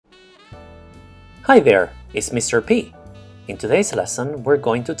Hi there, it's Mr. P. In today's lesson, we're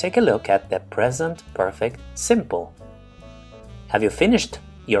going to take a look at the present perfect simple. Have you finished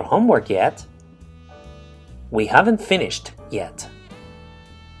your homework yet? We haven't finished yet.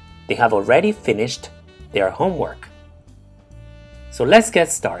 They have already finished their homework. So let's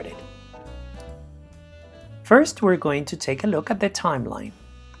get started. First, we're going to take a look at the timeline.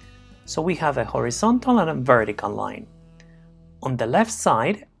 So we have a horizontal and a vertical line. On the left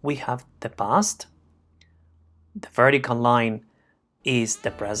side, we have the past. The vertical line is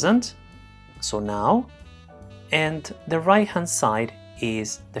the present, so now, and the right-hand side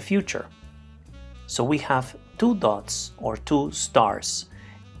is the future. So we have two dots or two stars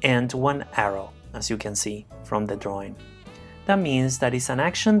and one arrow, as you can see from the drawing. That means that it's an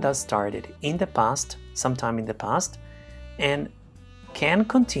action that started in the past, sometime in the past, and can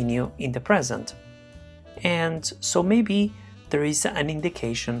continue in the present. And so maybe there is an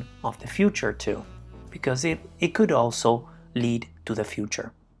indication of the future too, because it could also lead to the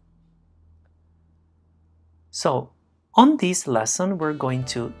future. So on this lesson, we're going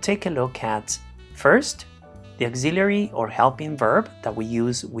to take a look at first the auxiliary or helping verb that we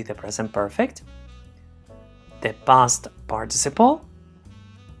use with the present perfect, the past participle.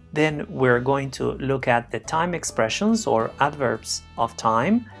 Then we're going to look at the time expressions or adverbs of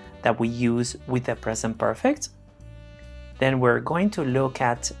time that we use with the present perfect. Then we're going to look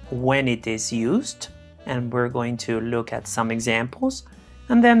at when it is used, and we're going to look at some examples,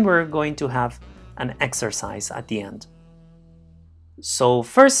 and then we're going to have an exercise at the end. So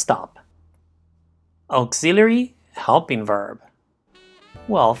first stop, auxiliary helping verb.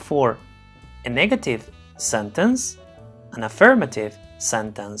 Well, for a negative sentence, an affirmative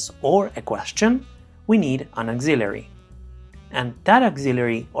sentence, or a question, we need an auxiliary. And that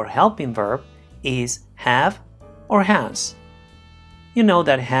auxiliary or helping verb is have or has. You know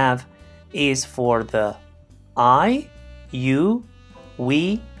that have is for the I, you,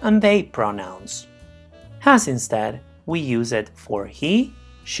 we, and they pronouns. Has instead, we use it for he,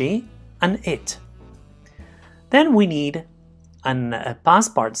 she, and it. Then we need a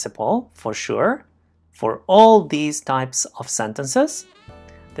past participle for sure for all these types of sentences.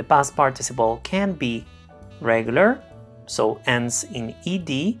 The past participle can be regular, so ends in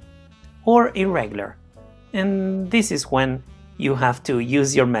ed, or irregular. And this is when you have to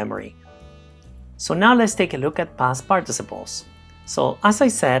use your memory. So now let's take a look at past participles. So as I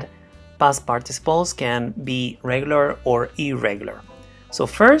said, past participles can be regular or irregular. So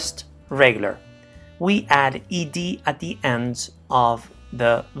first, regular. We add ed at the end of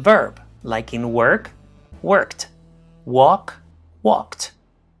the verb, like in work, worked, walk, walked.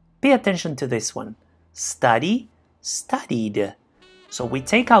 Pay attention to this one. Study, studied. So we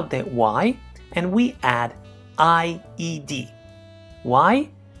take out the y and we add ied. Why?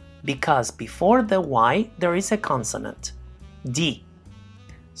 Because before the y there is a consonant, d.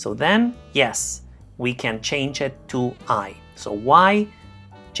 So then, yes, we can change it to I. So y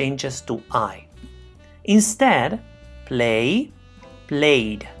changes to I. Instead, play,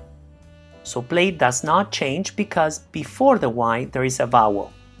 played. So play does not change because before the y there is a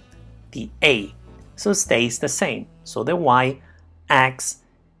vowel, the a. So stays the same. So the y acts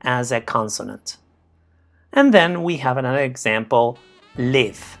as a consonant. And then we have another example,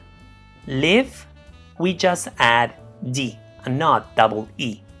 live. Live, we just add d and not double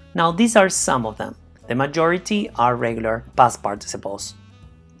e. Now these are some of them. The majority are regular past participles.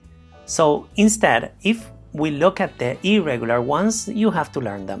 So instead, if we look at the irregular ones, you have to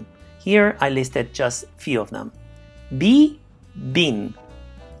learn them. Here I listed just few of them. Be, been.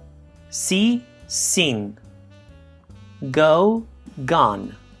 See, seen. Go,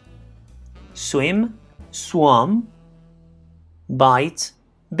 gone. Swim, swum. Bite,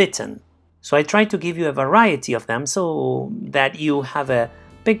 bitten. So I try to give you a variety of them so that you have a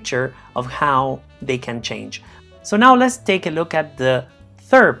picture of how they can change. So now let's take a look at the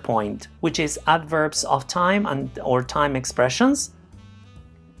third point, which is adverbs of time or time expressions.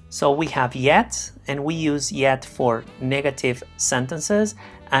 So we have yet, and we use yet for negative sentences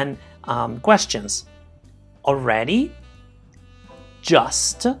and questions. Already,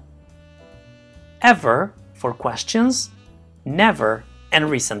 just, ever for questions, never, and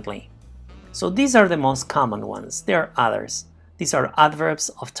recently. So these are the most common ones. There are others. These are adverbs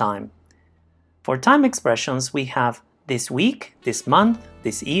of time. For time expressions, we have this week, this month,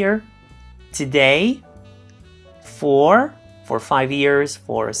 this year, today, for 5 years,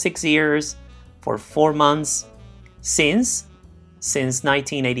 for 6 years, for 4 months, since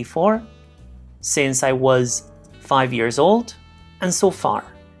 1984, since I was 5 years old, and so far.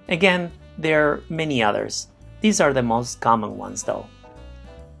 Again, there are many others. These are the most common ones though.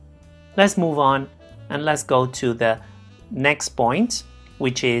 let's move on and let's go to the next point,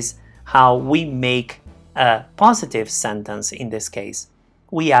 which is how we make a positive sentence in this case.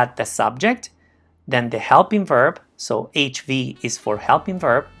 We add the subject, then the helping verb, so HV is for helping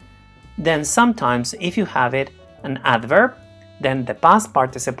verb, then sometimes if you have it, an adverb, then the past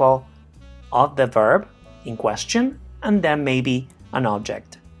participle of the verb in question, and then maybe an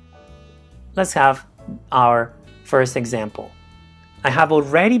object. Let's have our first example. I have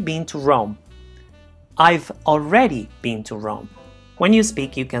already been to Rome. I've already been to Rome. When you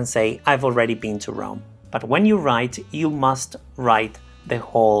speak, you can say, I've already been to Rome. But when you write, you must write the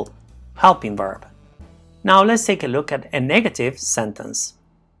whole helping verb. Now let's take a look at a negative sentence.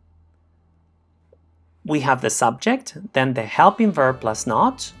 We have the subject, then the helping verb plus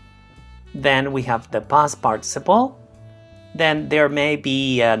not, then we have the past participle, then there may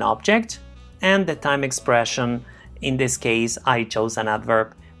be an object, and the time expression. In this case, I chose an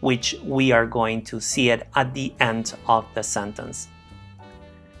adverb, which we are going to see it at the end of the sentence.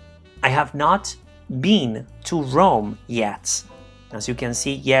 I have not been to Rome yet. As you can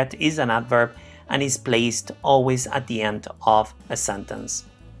see, yet is an adverb and is placed always at the end of a sentence.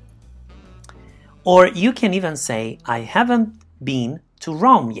 Or you can even say, I haven't been to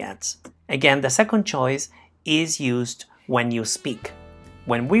Rome yet. Again, the second choice is used when you speak.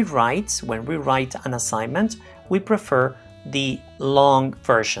 When we write an assignment, we prefer the long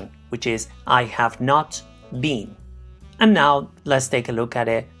version, which is I have not been. And now let's take a look at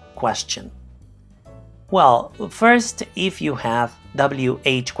a question. Well, first, if you have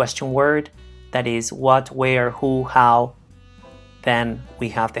WH question word, that is what, where, who, how, then we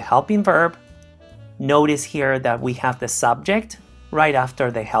have the helping verb. Notice here that we have the subject right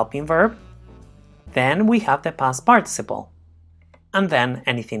after the helping verb. Then we have the past participle, and then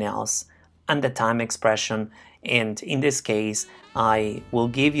anything else, and the time expression. And in this case, I will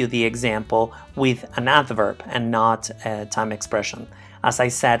give you the example with an adverb and not a time expression. As I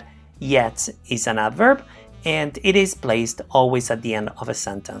said, yet is an adverb, and it is placed always at the end of a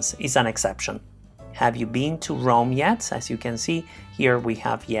sentence. It's an exception. Have you been to Rome yet? As you can see, here we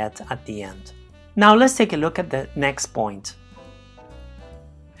have yet at the end. Now let's take a look at the next point.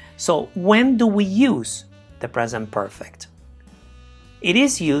 So when do we use the present perfect? It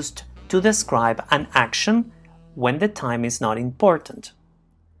is used to describe an action when the time is not important.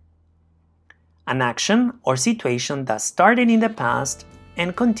 An action or situation that started in the past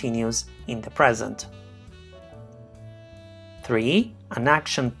and continues in the present. 3. An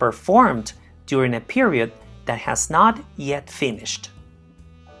action performed during a period that has not yet finished.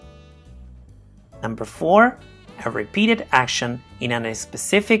 Number 4. A repeated action in a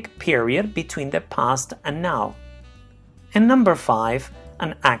specific period between the past and now. And number 5.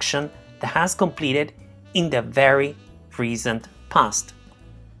 An action that has completed in the very recent past.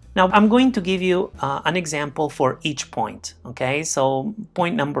 Now I'm going to give you an example for each point. Okay, so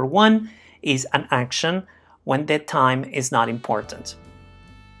point number 1 is an action when the time is not important.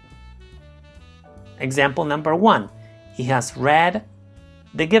 Example number 1, he has read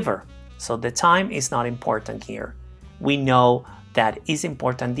The Giver. So the time is not important here. We know that is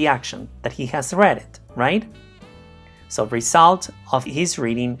important the action, that he has read it, right? So result of his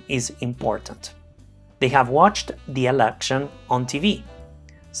reading is important. They have watched the election on TV.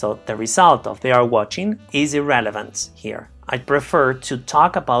 So the result of they are watching is irrelevant here. I prefer to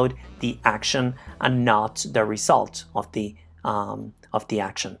talk about the action and not the result of the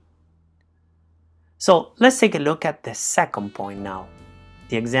action. So let's take a look at the second point now.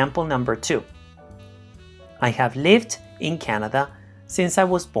 The example number 2. I have lived in Canada since I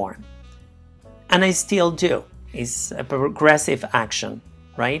was born. And I still do. It's a progressive action,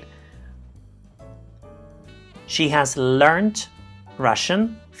 right? She has learned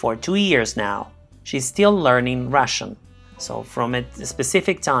Russian for 2 years now. She's still learning Russian. So from a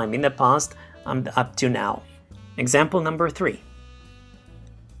specific time in the past up to now. Example number 3.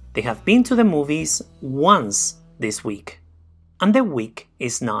 They have been to the movies once this week, and the week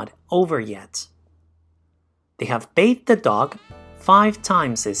is not over yet. They have bathed the dog 5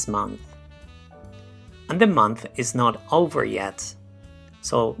 times this month, and the month is not over yet.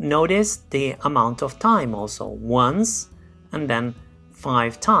 So notice the amount of time also, once and then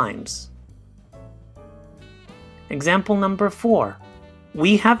 5 times. Example number 4.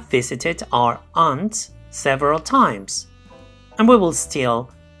 We have visited our aunt several times, and we will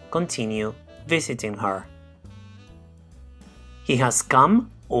still continue visiting her. He has come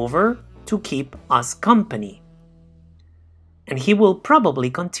over to keep us company, and he will probably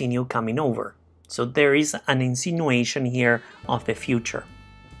continue coming over. So there is an insinuation here of the future.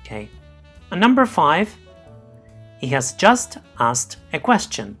 Okay. And number 5, he has just asked a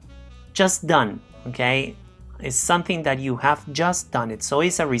question. just done, okay? It's something that you have just done it, so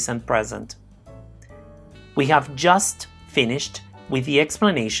it's a recent present. We have just finished with the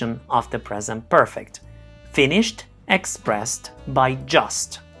explanation of the present perfect. Finished expressed by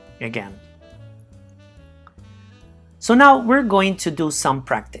just, again. So now we're going to do some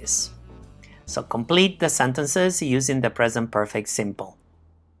practice. So complete the sentences using the present perfect simple.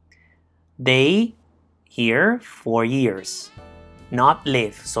 They here 4 years. Not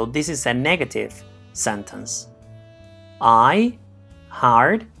live, so this is a negative sentence. I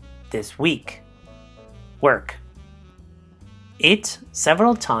hard this week. Work. It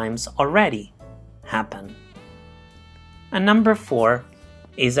several times already. Happen. And number 4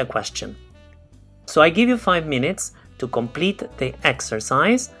 is a question. So I give you 5 minutes to complete the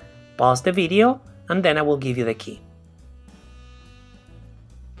exercise, pause the video, and then I will give you the key.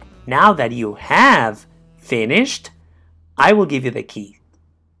 Now that you have finished, I will give you the key.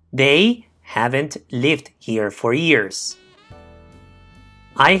 They haven't lived here for years.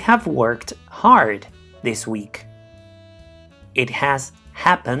 I have worked hard this week. It has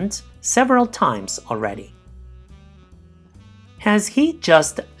happened several times already. Has he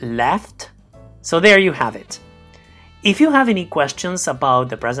just left? So there you have it. If you have any questions about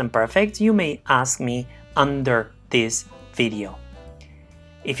the present perfect, you may ask me under this video.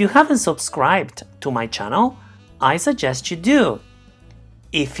 If you haven't subscribed to my channel, I suggest you do.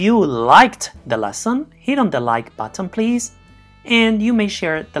 If you liked the lesson, hit on the like button please, and you may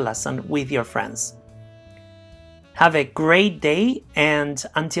share the lesson with your friends. Have a great day, and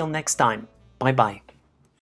until next time, bye bye.